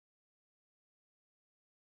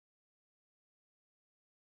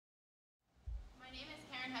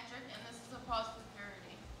Hetrick, and this is a pause for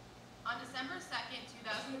purity. On December 2nd,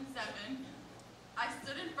 2007, I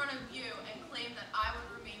stood in front of you and claimed that I would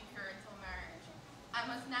remain pure until marriage. I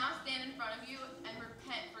must now stand in front of you and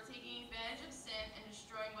repent for taking advantage of sin and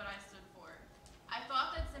destroying what I stood for. I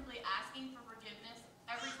thought that simply asking for forgiveness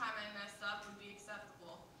every time I messed up would be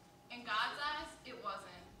acceptable. In God's eyes, it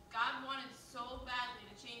wasn't. God wanted so badly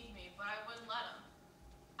to change me, but I wouldn't let him.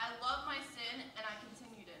 I loved my sin, and I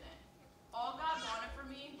continued in it. All God wanted for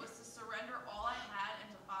me was to surrender all I had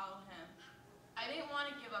and to follow him. I didn't want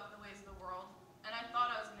to give up the ways of the world, and I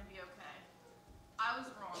thought I was going to be okay. I was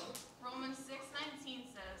wrong. Romans 6:19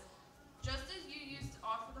 says, "Just as you used to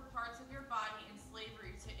offer the parts of your body in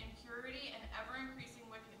slavery to impurity and ever-increasing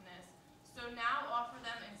wickedness, so now offer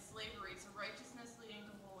them in slavery to righteousness leading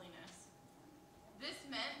to holiness." This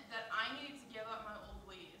meant that I needed to give up my old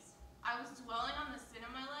ways. I was dwelling on the sin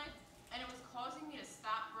in my life, and it was causing me to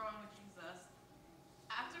stop growing with Jesus.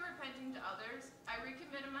 After repenting to others, I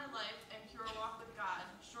recommitted my life and pure walk with God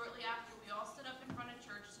shortly after we all stood up in front of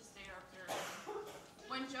church to state our purity.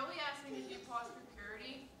 When Joey asked me to do pause for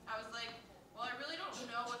purity, I was like, well, I really don't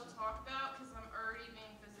know what to talk about because I'm already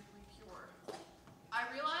being physically pure. I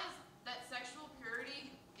realized that sexual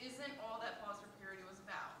purity isn't all that pause for purity was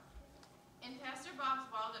about. In Pastor Bob's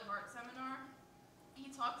Wild at Heart seminar,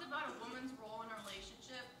 he talked about a woman's role in a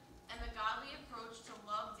relationship and the godly approach to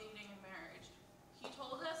love, dating, and marriage. He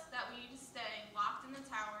told us that we need to stay locked in the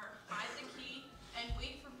tower, hide the key, and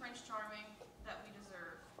wait for Prince Charming that we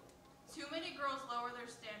deserve. Too many girls lower their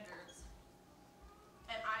standards,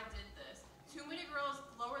 and I did this. Too many girls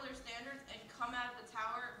lower their standards and come out of the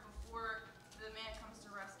tower before the man comes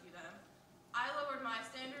to rescue them. I lowered my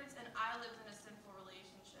standards, and I lived in a sinful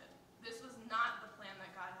relationship. This was not the plan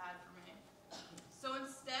that God had for me. So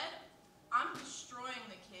instead, I'm destroying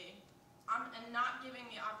the key and not giving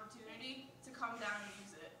the opportunity to come down and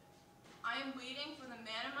use it. I am waiting for the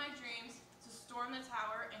man of my dreams to storm the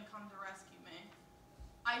tower and come to rescue me.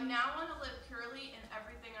 I now want to live purely in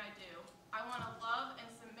everything I do. I want to love and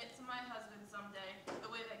submit to my husband someday the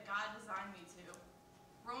way that God designed me to.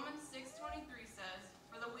 Romans 6:23 says,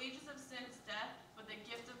 "For the wages of sin is death, but the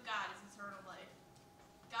gift of God is eternal life."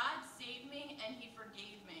 God saved me and he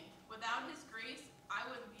forgave me. Without his grace, I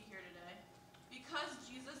wouldn't be here today. Because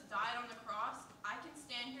Jesus died on the